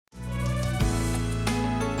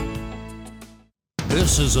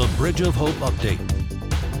This is a Bridge of Hope update.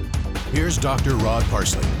 Here's Dr. Rod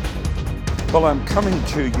Parsley. Well, I'm coming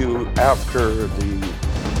to you after the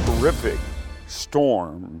horrific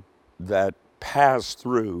storm that passed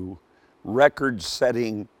through,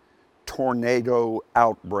 record-setting tornado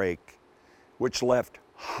outbreak, which left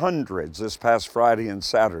hundreds this past Friday and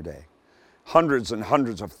Saturday, hundreds and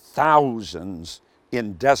hundreds of thousands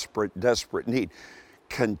in desperate need.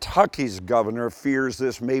 Kentucky's governor fears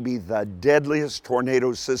this may be the deadliest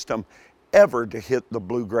tornado system ever to hit the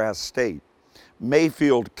bluegrass state.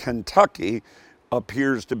 Mayfield, Kentucky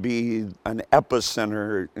appears to be an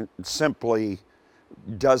epicenter. It simply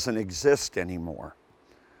doesn't exist anymore.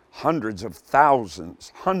 Hundreds and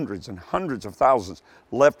hundreds of thousands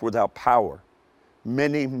left without power.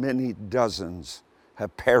 Many dozens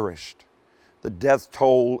have perished. The death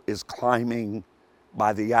toll is climbing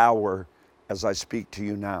by the hour as I speak to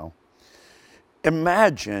you now.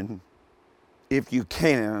 Imagine, if you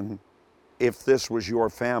can, if this was your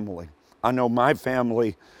family. I know my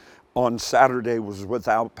family on Saturday was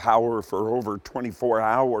without power for over 24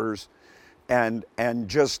 hours, and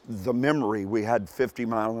just the memory, we had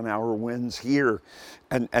 50-mile-an-hour winds here,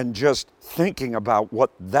 and just thinking about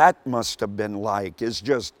what that must have been like it's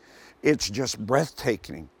just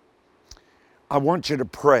breathtaking. I want you to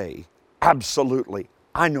pray, absolutely.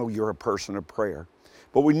 I know you're a person of prayer,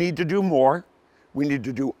 but we need to do more. We need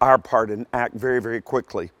to do our part and act very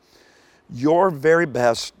quickly. Your very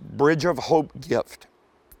best Bridge of Hope gift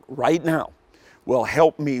right now will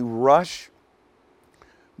help me rush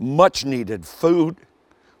much needed food,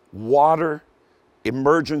 water,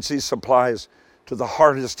 emergency supplies to the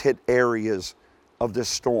hardest hit areas of this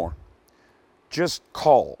storm. Just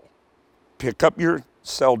call, pick up your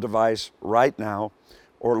cell device right now,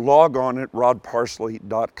 or log on at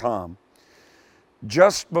rodparsley.com.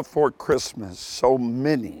 Just before Christmas, so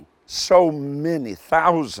many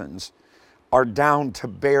thousands are down to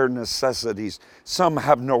bare necessities. Some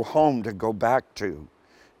have no home to go back to.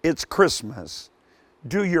 It's Christmas.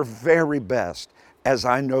 Do your very best, as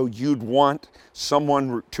I know you'd want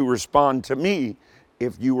someone to respond to me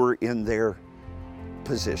if you were in their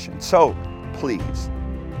position. So please,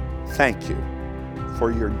 thank you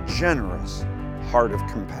for your generous heart of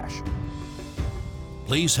compassion.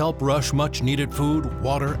 Please help rush much needed food,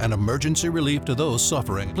 water, and emergency relief to those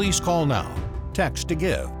suffering. Please call now, text to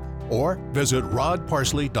give, or visit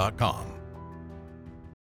rodparsley.com.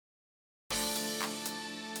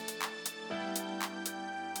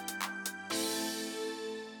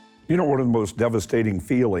 You know, one of the most devastating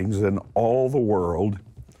feelings in all the world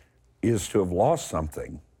is to have lost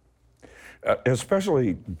something,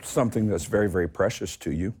 especially something that's very precious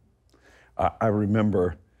to you. I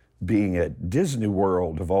remember being at Disney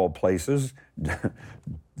World, of all places, the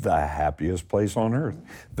happiest place on earth.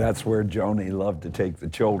 That's where Joni loved to take the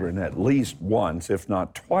children at least once, if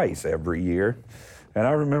not twice, every year. And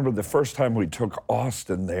I remember the first time we took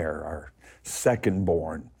Austin there, our second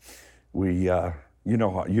born. We, you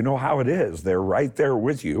know how it is. They're right there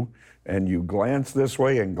with you, and you glance this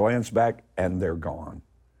way and glance back, and they're gone.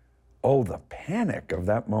 Oh, the panic of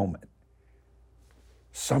that moment.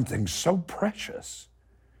 Something so precious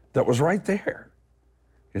that was right there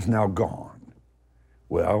is now gone.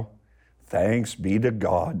 Well, thanks be to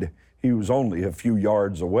God, he was only a few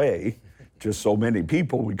yards away, just so many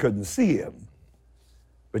people we couldn't see him.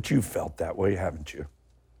 But you felt that way, haven't you?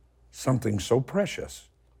 Something so precious.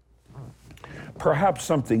 Perhaps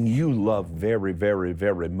something you love very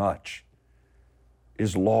much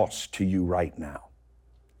is lost to you right now.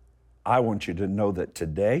 I want you to know that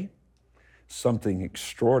today, something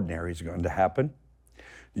extraordinary is going to happen.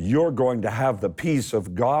 You're going to have the peace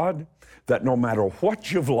of God that no matter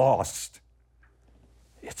what you've lost,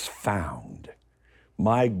 it's found.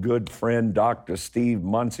 My good friend, Dr. Steve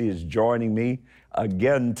Munsey, is joining me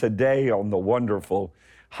again today on the wonderful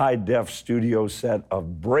high-def studio set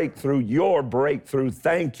of Breakthrough, Your Breakthrough.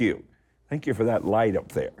 Thank you. Thank you for that light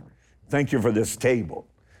up there. Thank you for this table.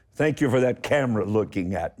 Thank you for that camera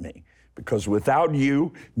looking at me. Because without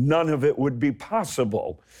you, none of it would be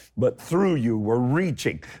possible. But through you, we're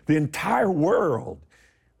reaching the entire world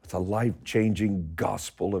with a life-changing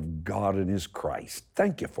gospel of God and His Christ.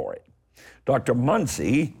 Thank you for it. Dr.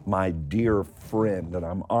 Munsey, my dear friend, and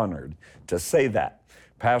I'm honored to say that,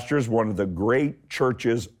 pastors one of the great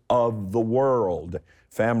churches of the world,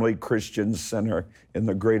 Family Christian Center in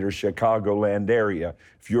the greater Chicagoland area.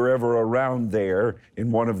 If you're ever around there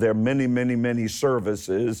in one of their many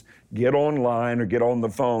services, get online or get on the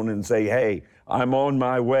phone and say, hey, I'm on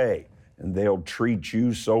my way. And they'll treat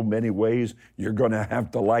you so many ways, you're going to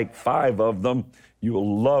have to like 5 of them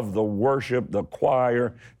You'll love the worship, the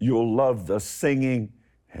choir. You'll love the singing,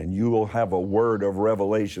 and you will have a word of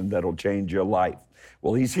revelation that'll change your life.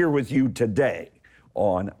 Well, he's here with you today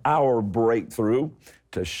on Our Breakthrough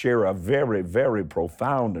to share a very, very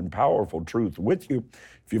profound and powerful truth with you.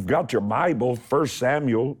 If you've got your Bible, 1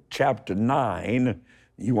 Samuel chapter 9,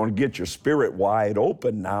 you want to get your spirit wide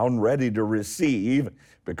open now and ready to receive,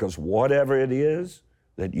 because whatever it is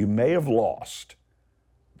that you may have lost,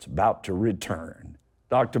 it's about to return.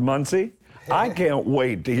 Dr. Muncie, I can't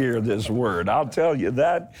wait to hear this word. I'll tell you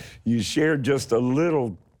that. You shared just a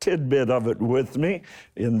little tidbit of it with me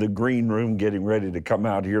in the green room getting ready to come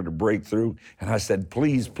out here to break through. And I said,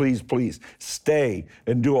 please, please, please stay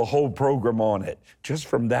and do a whole program on it, just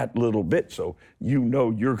from that little bit, so you know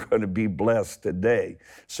you're going to be blessed today.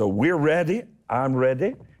 So we're ready. I'm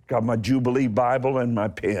ready. Got my Jubilee Bible and my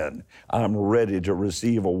pen. I'm ready to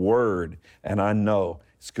receive a word, and I know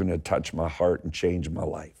it's going to touch my heart and change my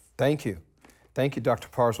life. Thank you. Thank you, Dr.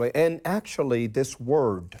 Parsley. And actually, this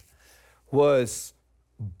word was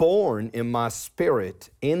born in my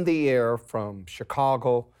spirit in the air from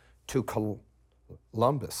Chicago to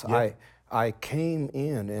Columbus. Yeah. I came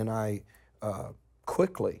in and I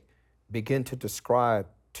quickly began to describe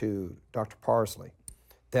to Dr. Parsley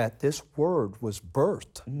that this word was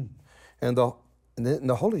birthed. And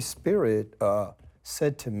the Holy Spirit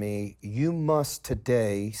said to me, you must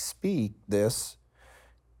today speak this,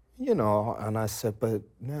 you know, and I said, but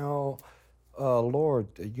now, Lord,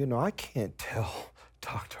 you know, I can't tell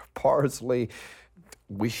Dr. Parsley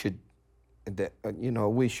we should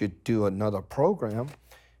do another program.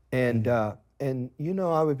 And you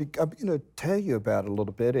know, I'm going to tell you about it a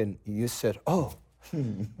little bit. And you said, oh,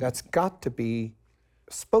 that's got to be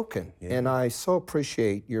spoken. Yeah. And I so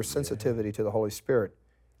appreciate your sensitivity to the Holy Spirit.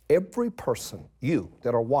 Every person, you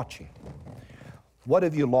that are watching, what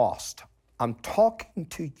have you lost? I'm talking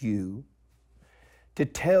to you to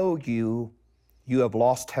tell you you have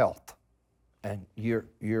lost health. And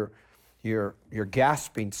you're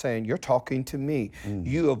gasping, saying, you're talking to me.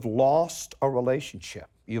 You have lost a relationship.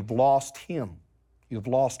 You've lost him. You've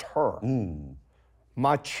lost her.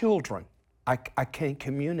 My children, I can't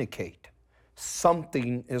communicate.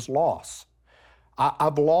 Something is lost.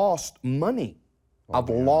 I've lost money. I've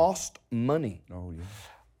lost money. Oh, yeah.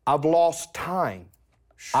 I've lost time.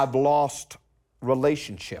 I've lost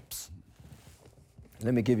relationships.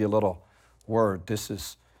 Let me give you a little word.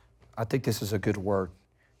 I think this is a good word.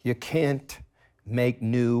 You can't make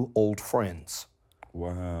new old friends.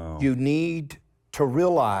 Wow. You need to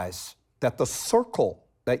realize that the circle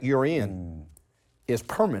that you're in is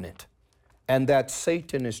permanent, and that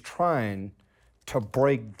Satan is trying to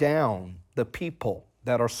break down the people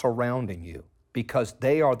that are surrounding you, because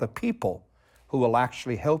they are the people who will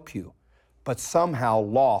actually help you. But somehow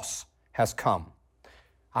loss has come.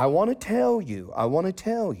 I want to tell you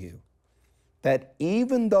that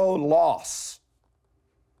even though loss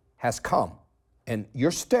has come, and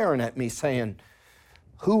you're staring at me saying,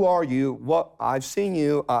 who are you? What? I've seen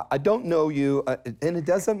you. I don't know you, and it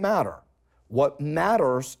doesn't matter. What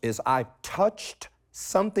matters is I've touched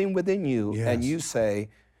something within you, yes. And you say,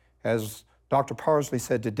 as Dr. Parsley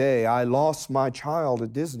said today, I lost my child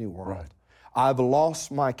at Disney World. Right. I've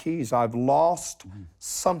lost my keys. I've lost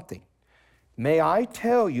something. May I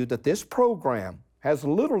tell you that this program has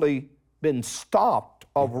literally been stopped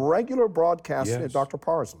of regular broadcasting at Dr.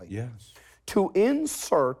 Parsley. Yes. To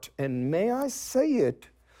insert, and may I say it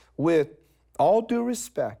with all due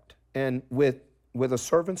respect and with a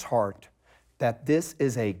servant's heart, that this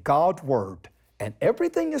is a God word, and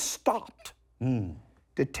everything is stopped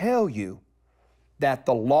to tell you that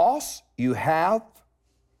the loss you have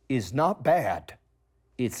is not bad.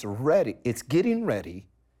 It's ready. It's getting ready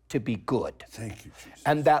to be good. Thank you, Jesus.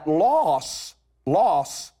 And that loss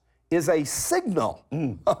is a signal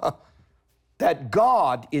that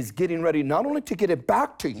God is getting ready not only to get it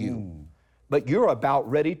back to you, but you're about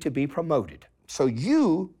ready to be promoted. So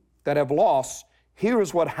you that have lost, here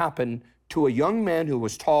is what happened to a young man who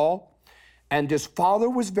was tall, and his father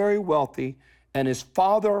was very wealthy, and his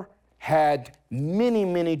father had many,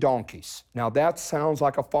 many donkeys. Now that sounds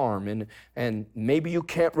like a farm, and maybe you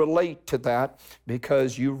can't relate to that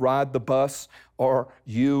because you ride the bus, or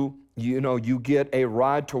you get a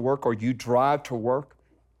ride to work, or you drive to work,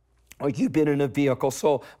 or you've been in a vehicle.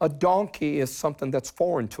 So a donkey is something that's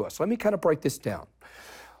foreign to us. Let me kind of break this down.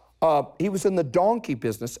 He was in the donkey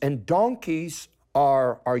business, and donkeys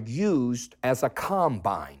are used as a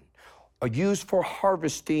combine, are used for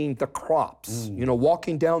harvesting the crops,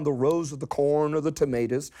 walking down the rows of the corn or the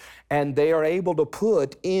tomatoes, and they are able to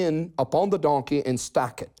put in upon the donkey and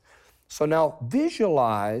stack it. So now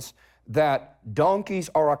visualize that donkeys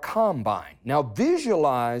are a combine. Now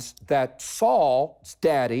visualize that Saul's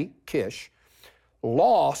daddy, Kish,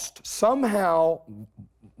 lost somehow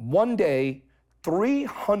one day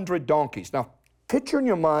 300 donkeys. Now picture in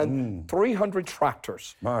your mind 300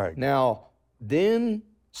 tractors. My. Now then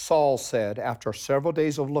Saul said, after several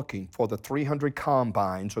days of looking for the 300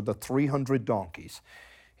 combines or the 300 donkeys,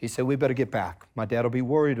 he said, we better get back. My dad will be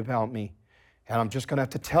worried about me, and I'm just going to have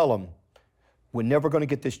to tell him, we're never going to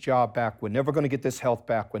get this job back. We're never going to get this health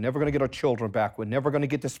back. We're never going to get our children back. We're never going to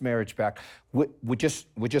get this marriage back. We're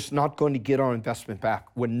just not going to get our investment back.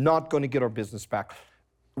 We're not going to get our business back.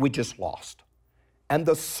 We just lost. And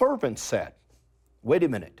the servant said, wait a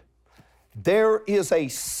minute. There is a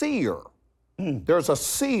seer. There's a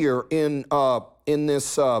seer in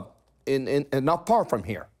this not far from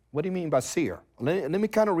here. What do you mean by seer? Let me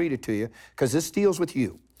kind of read it to you, because this deals with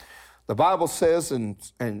you. The Bible says in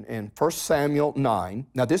 1 Samuel 9,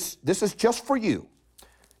 now this is just for you.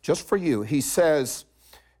 He says,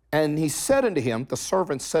 and he said unto him, the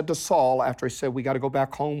servant said to Saul, after he said, we got to go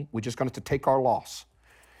back home, we're just going to have to take our loss.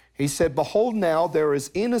 He said, behold, now there is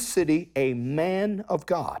in a city a man of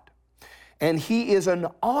God, and he is an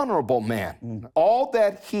honorable man. All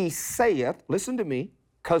that he saith, listen to me,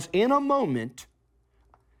 because in a moment,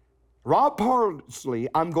 Rob Parsley,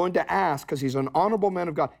 I'm going to ask, because he's an honorable man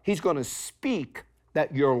of God, he's going to speak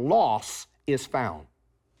that your loss is found.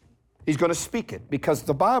 He's going to speak it, because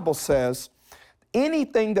the Bible says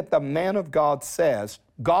anything that the man of God says,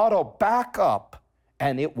 God will back up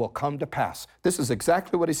and it will come to pass. This is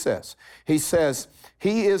exactly what he says. He says,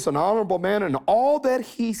 he is an honorable man, and all that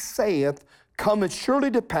he saith cometh surely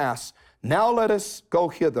to pass. Now let us go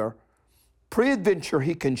hither. Peradventure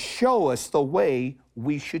he can show us the way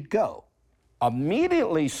we should go.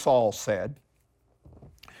 Immediately Saul said,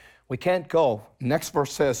 we can't go. Next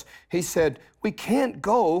verse says, he said, we can't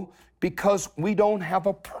go because we don't have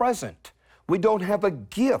a present. We don't have a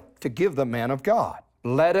gift to give the man of God.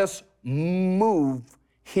 Let us move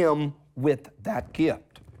him with that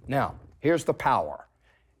gift. Now, here's the power.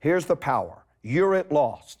 Here's the power. You're at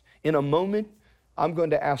loss. In a moment, I'm going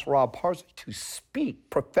to ask Rob Parsley to speak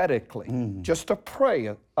prophetically, just to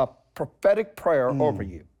pray a prophetic prayer over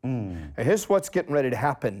you. And here's what's getting ready to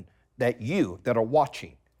happen, that you that are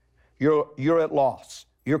watching, you're at loss.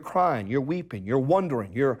 You're crying, you're weeping, you're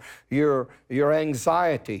wondering, your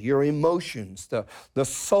anxiety, your emotions, the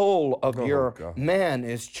soul of your man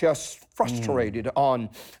is just frustrated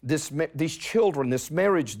on these children, this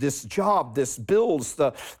marriage, this job, this bills,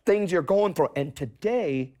 the things you're going through. And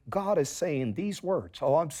today, God is saying these words.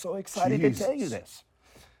 Oh, I'm so excited to tell you this.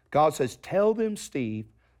 God says, tell them, Steve,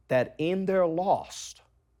 that in their loss,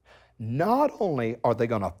 not only are they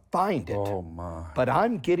going to find it, but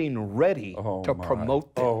I'm getting ready to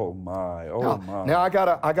promote them. Now I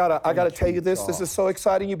gotta tell you this. This is so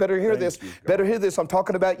exciting. You better hear this. Better hear this. I'm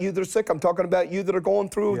talking about you that are sick. I'm talking about you that are going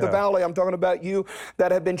through the valley. I'm talking about you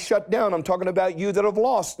that have been shut down. I'm talking about you that have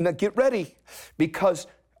lost. Now get ready, because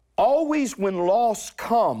always when loss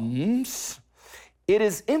comes, it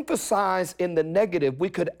is emphasized in the negative. We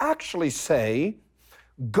could actually say,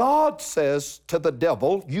 God says to the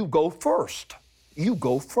devil, you go first. You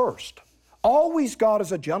go first. Always God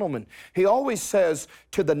is a gentleman. He always says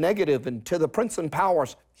to the negative and to the prince and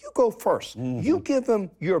powers, you go first. You give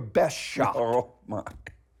them your best shot.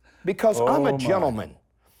 Because I'm a gentleman.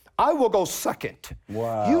 I will go second.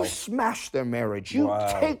 You smash their marriage. You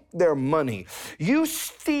take their money. You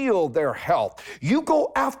steal their health. You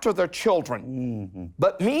go after their children.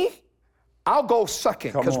 But me, I'll go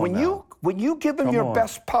second, because when you give them your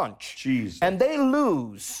best punch, and they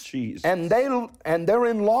lose, and they're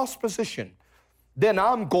in lost position, then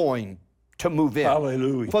I'm going to move in.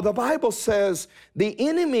 Hallelujah. For the Bible says the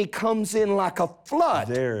enemy comes in like a flood.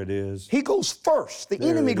 There it is. He goes first. The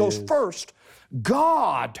enemy goes first.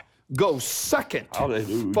 God goes second.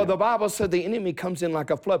 Hallelujah. For the Bible said the enemy comes in like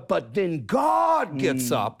a flood, but then God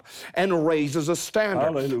gets up and raises a standard.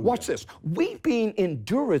 Hallelujah. Watch this. Weeping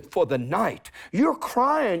endureth for the night. You're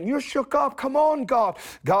crying. You're shook up. Come on, God.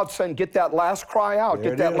 God's saying, get that last cry out.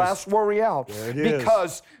 Get that last worry out.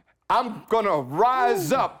 Because I'm going to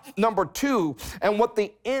rise up, number two, and what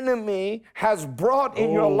the enemy has brought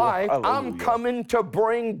in your life, I'm coming to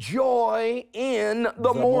bring joy in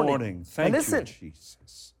the morning. Thank you, Jesus.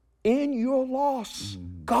 In your loss,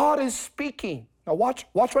 God is speaking. Now watch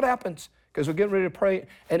what happens, because we're getting ready to pray,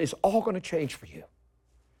 and it's all going to change for you.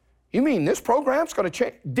 You mean this program's going to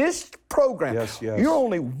change? This program, Yes, yes. you're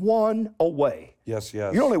only one away. Yes,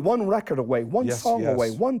 yes. You're only one record away, one Yes, song yes.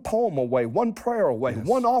 away, one poem away, one prayer away,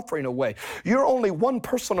 one offering away. You're only one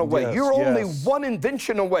person away. Yes, You're only yes. one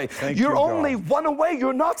invention away. Thank You're you, only God. one away.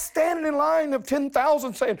 You're not standing in line of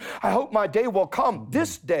 10,000 saying, I hope my day will come.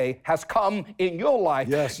 This day has come in your life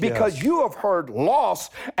Yes, because yes. you have heard loss,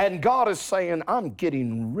 and God is saying, I'm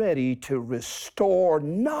getting ready to restore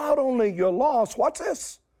not only your loss, watch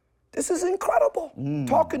this. This is incredible.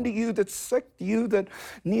 Talking to you that's sick, you that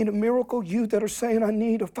need a miracle, you that are saying, I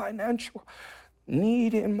need a financial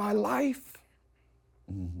need in my life.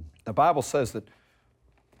 The Bible says that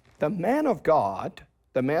the man of God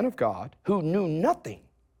who knew nothing,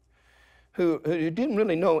 who didn't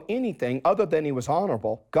really know anything other than he was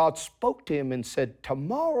honorable, God spoke to him and said,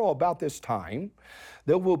 tomorrow about this time,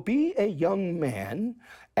 there will be a young man,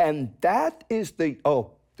 and that is the,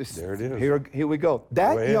 There it is. Here we go.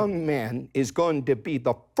 That Go ahead. young man is going to be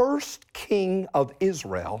the first king of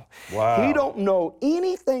Israel. Wow. He don't know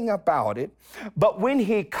anything about it, but when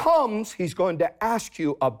he comes, he's going to ask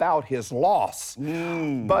you about his loss.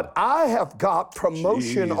 But I have got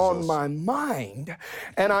promotion on Jesus. my mind,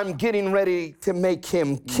 and I'm getting ready to make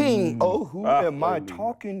him king. Oh, who am I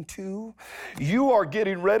talking to? You are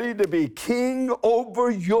getting ready to be king over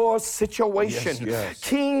your situation, Yes, yes.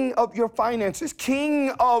 king of your finances, king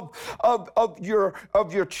of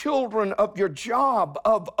your children, of your job,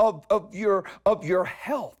 of your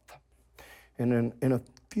health. And in a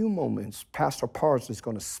few moments, Pastor Pars is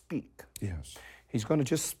going to speak. Yes. He's going to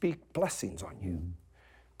just speak blessings on you.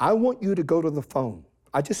 I want you to go to the phone.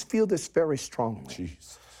 I just feel this very strongly.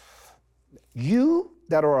 Jesus. You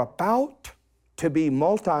that are about to be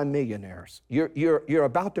multimillionaires, you're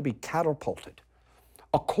about to be catapulted.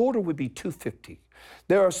 A quarter would be $250.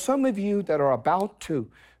 There are some of you that are about to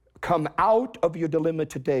come out of your dilemma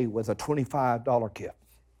today with a $25 gift.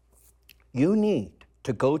 You need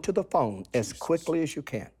to go to the phone as quickly as you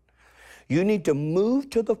can. You need to move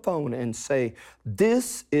to the phone and say,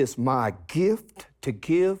 this is my gift to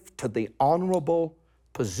give to the honorable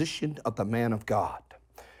position of the man of God.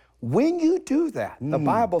 When you do that, the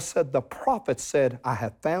Bible said, the prophet said, I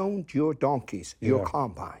have found your donkeys, your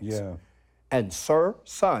combines. Yeah. And sir,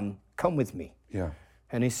 son, come with me. Yeah.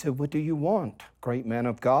 And he said, what do you want, great man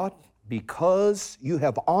of God? Because you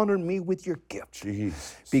have honored me with your gift.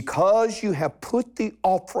 Jesus. Because you have put the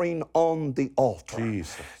offering on the altar.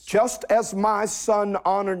 Jesus. Just as my son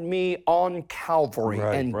honored me on Calvary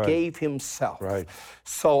Right, and right. gave himself. Right.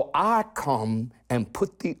 So I come and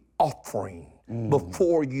put the offering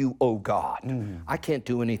before you, O God. I can't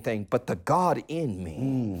do anything, but the God in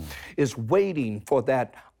me is waiting for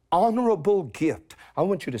that honorable gift. I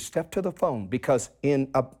want you to step to the phone because in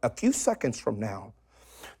a few seconds from now,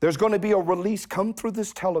 there's going to be a release come through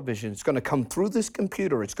this television. It's going to come through this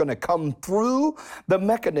computer. It's going to come through the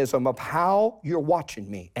mechanism of how you're watching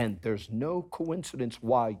me. And there's no coincidence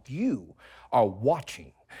why you are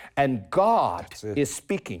watching. And God is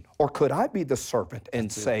speaking. Or could I be the servant and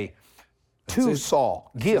say to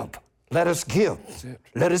Saul, give, let us give,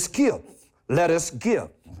 let us give, let us give.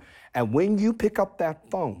 And when you pick up that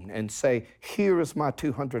phone and say, here is my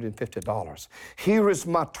 $250, here is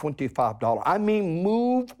my $25, I mean,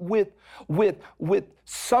 move with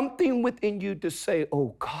something within you to say,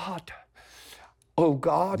 oh God,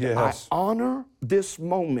 Yes. I honor this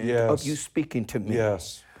moment of Yes. you speaking to me.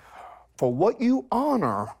 Yes. For what you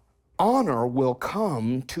honor will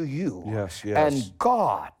come to you. Yes, yes. And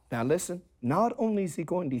God, now listen, not only is he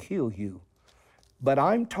going to heal you, but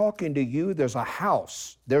I'm talking to you, there's a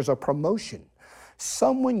house, there's a promotion.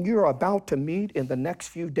 Someone you're about to meet in the next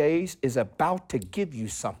few days is about to give you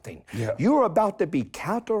something. Yeah. You're about to be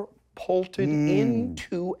catapulted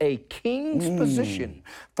into a king's position,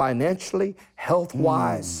 financially,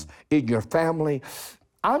 health-wise, in your family.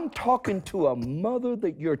 I'm talking to a mother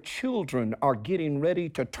that your children are getting ready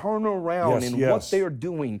to turn around Yes, in yes. what they're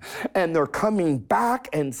doing, and they're coming back,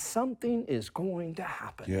 and something is going to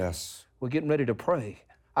happen. Yes. We're getting ready to pray.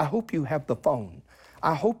 I hope you have the phone.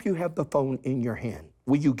 I hope you have the phone in your hand.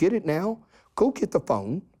 Will you get it now? Go get the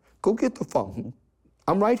phone. Go get the phone.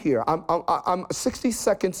 I'm right here. I'm 60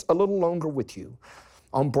 seconds, a little longer with you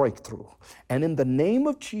on breakthrough. And in the name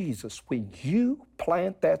of Jesus, when you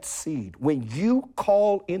plant that seed, when you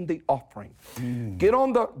call in the offering, get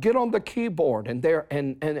on the keyboard and there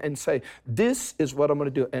and say, this is what I'm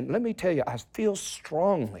going to do. And let me tell you, I feel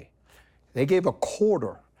strongly. They gave a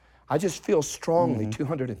quarter. I just feel strongly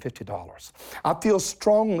 $250. I feel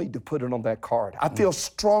strongly to put it on that card. I feel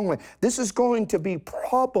strongly. This is going to be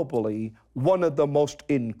probably one of the most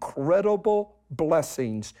incredible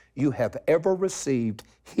blessings you have ever received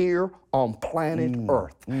here on planet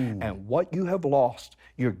Earth. And what you have lost,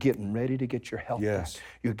 you're getting ready to get your health back.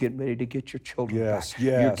 You're getting ready to get your children back.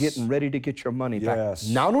 You're getting ready to get your money back.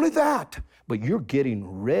 Not only that, but you're getting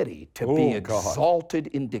ready to be exalted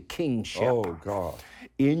into kingship. Oh, God.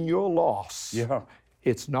 In your loss,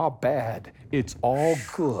 it's not bad. It's all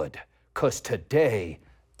good, because today,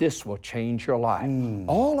 this will change your life.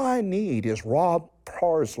 All I need is Rob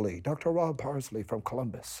Parsley, Dr. Rob Parsley from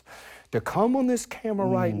Columbus, to come on this camera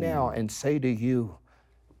right now and say to you,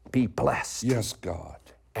 be blessed. Yes, God.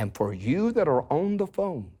 And for you that are on the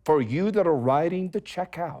phone, for you that are writing the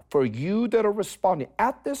check out, for you that are responding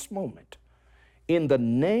at this moment, in the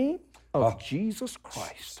name of Jesus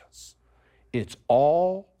Christ, it's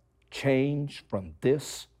all changed from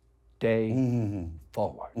this day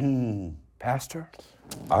forward. Pastor?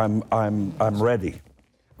 I'm ready.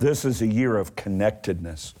 This is a year of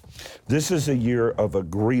connectedness. This is a year of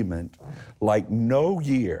agreement like no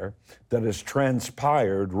year that has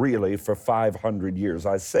transpired really for 500 years.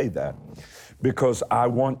 I say that because I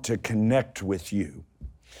want to connect with you.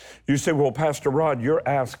 You say, well, Pastor Rod, you're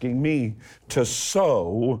asking me to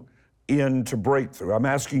sow into breakthrough. I'm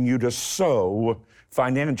asking you to sow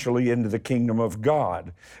financially into the kingdom of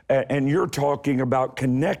God. And you're talking about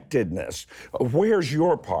connectedness. Where's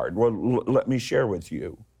your part? Well, let me share with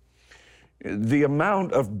you. The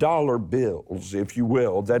amount of dollar bills, if you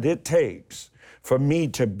will, that it takes for me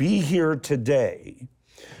to be here today,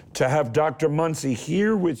 to have Dr. Muncie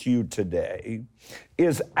here with you today,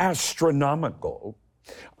 is astronomical.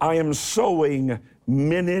 I am sowing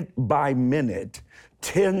minute by minute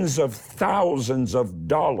tens of thousands of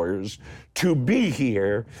dollars to be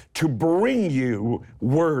here to bring you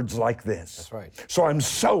words like this. That's right. So I'm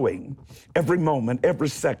sowing every moment, every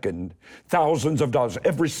second, thousands of dollars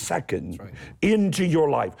every second into your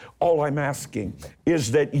life. All I'm asking is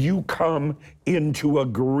that you come into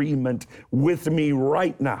agreement with me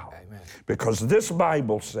right now. Amen. Because this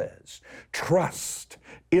Bible says, trust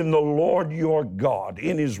in the Lord your God,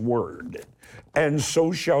 in His Word, and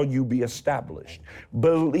so shall you be established.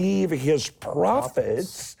 Believe His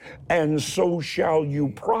prophets, and so shall you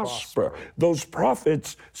prosper. Those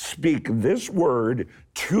prophets speak this word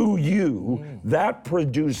to you. That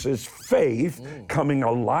produces faith coming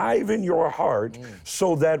alive in your heart,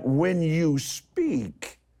 so that when you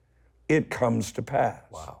speak, it comes to pass.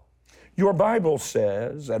 Wow. Your Bible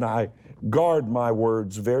says, and I guard my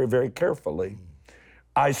words very, very carefully,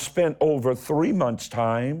 I spent over 3 months'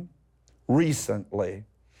 time recently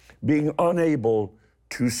being unable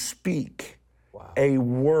to speak a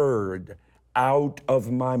word out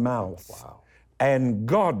of my mouth. Wow. And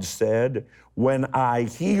God said, when I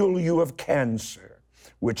heal you of cancer,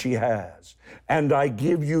 which He has, and I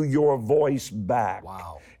give you your voice back,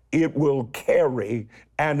 it will carry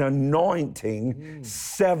an anointing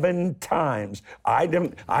 7 times. I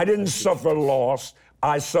didn't suffer loss.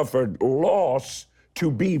 I suffered loss to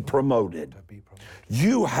be promoted.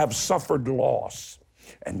 You have suffered loss,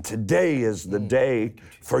 and today is the day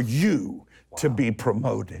for you to be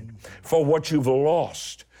promoted, for what you've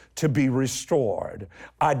lost to be restored.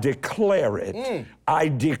 I declare it. I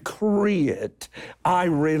decree it. I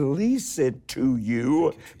release it to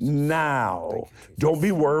you now. Don't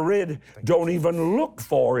be worried. Don't even look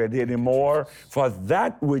for it anymore, for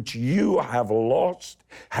that which you have lost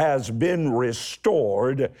has been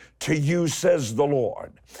restored to you, says the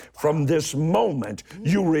Lord. From this moment,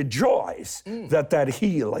 you rejoice that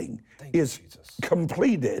healing is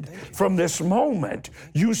completed. From this moment,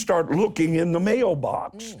 you start looking in the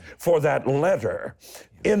mailbox for that letter.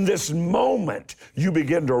 In this moment, you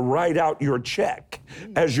begin to write out your check.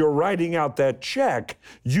 As you're writing out that check,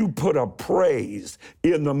 you put a praise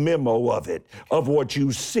in the memo of it, of what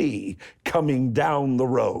you see coming down the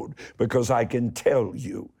road. Because I can tell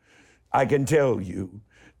you,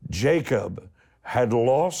 Jacob had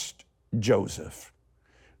lost Joseph,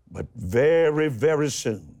 but very, very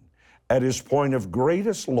soon, at his point of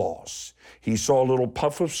greatest loss, he saw a little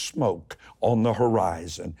puff of smoke on the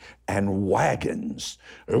horizon and wagons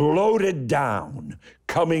loaded down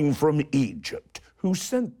coming from Egypt. Who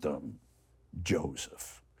sent them?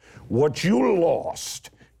 Joseph. What you lost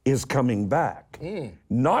is coming back.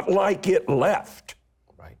 Not like it left.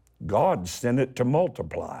 Right. God sent it to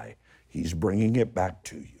multiply. He's bringing it back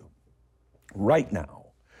to you. Right now,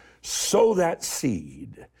 sow that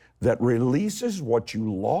seed that releases what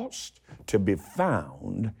you lost to be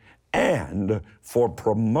found and for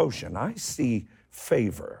promotion. I see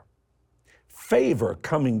favor. Favor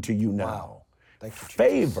coming to you now. Wow. Thank you, Jesus.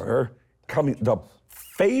 Favor coming. The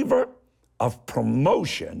favor of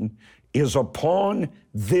promotion is upon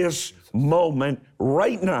this moment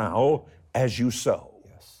right now as you sow.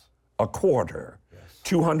 Yes. A quarter,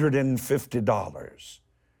 $250.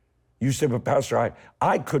 You say, but Pastor,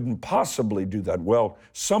 I couldn't possibly do that. Well,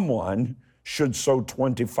 someone should sow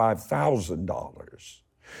 $25,000.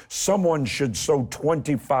 Someone should sow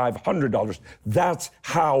 $2,500. That's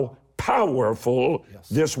how powerful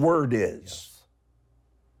this word is.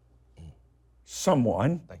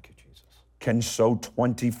 Someone Thank you, Jesus. can sow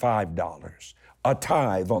 $25, a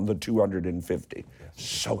tithe on the 250.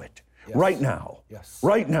 Sow it right now.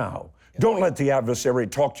 Right now. Don't let the adversary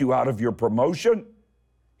talk you out of your promotion.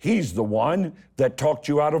 He's the one that talked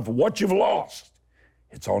you out of what you've lost.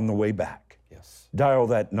 It's on the way back. Dial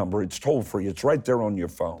that number. It's toll free. It's right there on your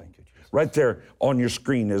phone. Right there on your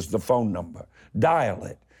screen is the phone number. Dial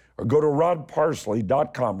it. Or go to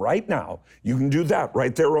rodparsley.com right now. You can do that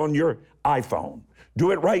right there on your iPhone.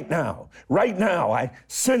 Do it right now. Right now, I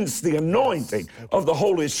sense the anointing of the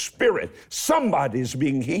Holy Spirit. Somebody's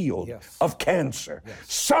being healed of cancer.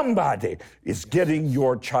 Somebody is getting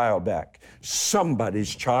your child back.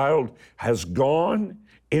 Somebody's child has gone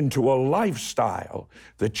into a lifestyle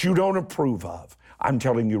that you don't approve of. I'm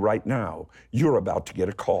telling you right now, you're about to get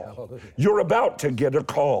a call. Hallelujah. You're about to get a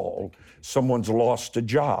call. Someone's lost a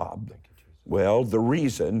job. Well, the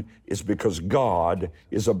reason is because God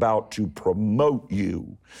is about to promote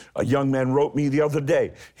you. A young man wrote me the other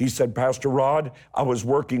day. He said, Pastor Rod, I was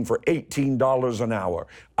working for $18 an hour.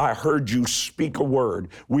 I heard you speak a word.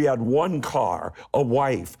 We had one car, a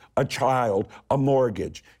wife, a child, a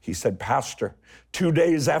mortgage. He said, Pastor, 2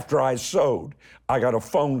 days after I sowed, I got a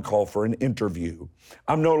phone call for an interview.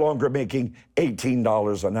 I'm no longer making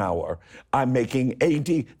 $18 an hour. I'm making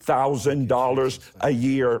 $80,000 a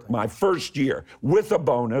year, my first year, with a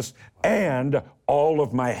bonus and all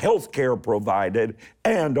of my health care provided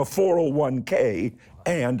and a 401k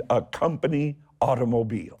and a company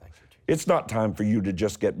automobile. It's not time for you to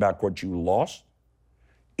just get back what you lost.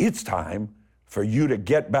 It's time for you to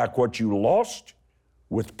get back what you lost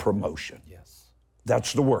with promotion.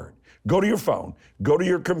 That's the word. Go to your phone, go to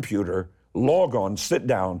your computer, log on, sit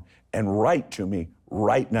down, and write to me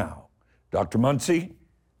right now. Dr. Muncie,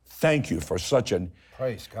 thank you for such an,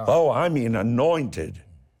 Praise God.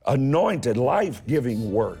 anointed,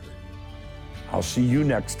 life-giving word. I'll see you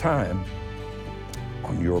next time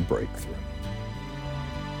on Your Breakthrough.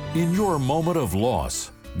 In your moment of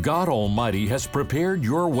loss, God Almighty has prepared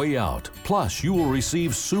your way out. Plus, you will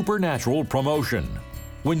receive supernatural promotion.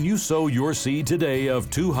 When you sow your seed today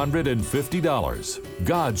of $250,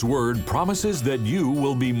 God's Word promises that you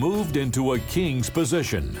will be moved into a king's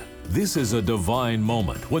position. This is a divine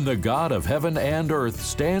moment when the God of heaven and earth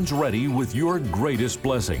stands ready with your greatest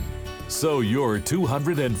blessing. Sow your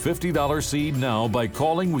 $250 seed now by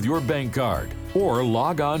calling with your bank card, or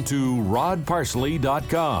log on to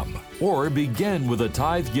rodparsley.com, or begin with a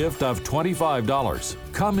tithe gift of $25.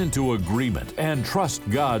 Come into agreement and trust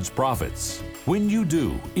God's prophets. When you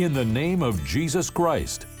do, in the name of Jesus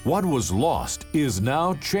Christ, what was lost is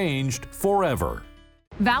now changed forever.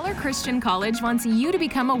 Valor Christian College wants you to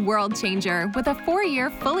become a world changer with a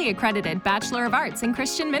 4-year fully accredited Bachelor of Arts in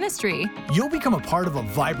Christian Ministry. You'll become a part of a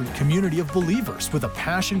vibrant community of believers with a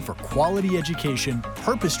passion for quality education,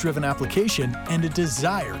 purpose-driven application, and a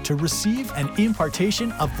desire to receive an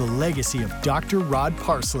impartation of the legacy of Dr. Rod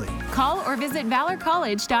Parsley. Call or visit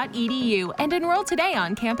valorcollege.edu and enroll today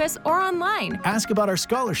on campus or online. Ask about our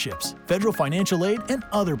scholarships, federal financial aid, and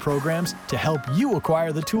other programs to help you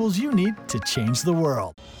acquire the tools you need to change the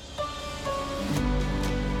world.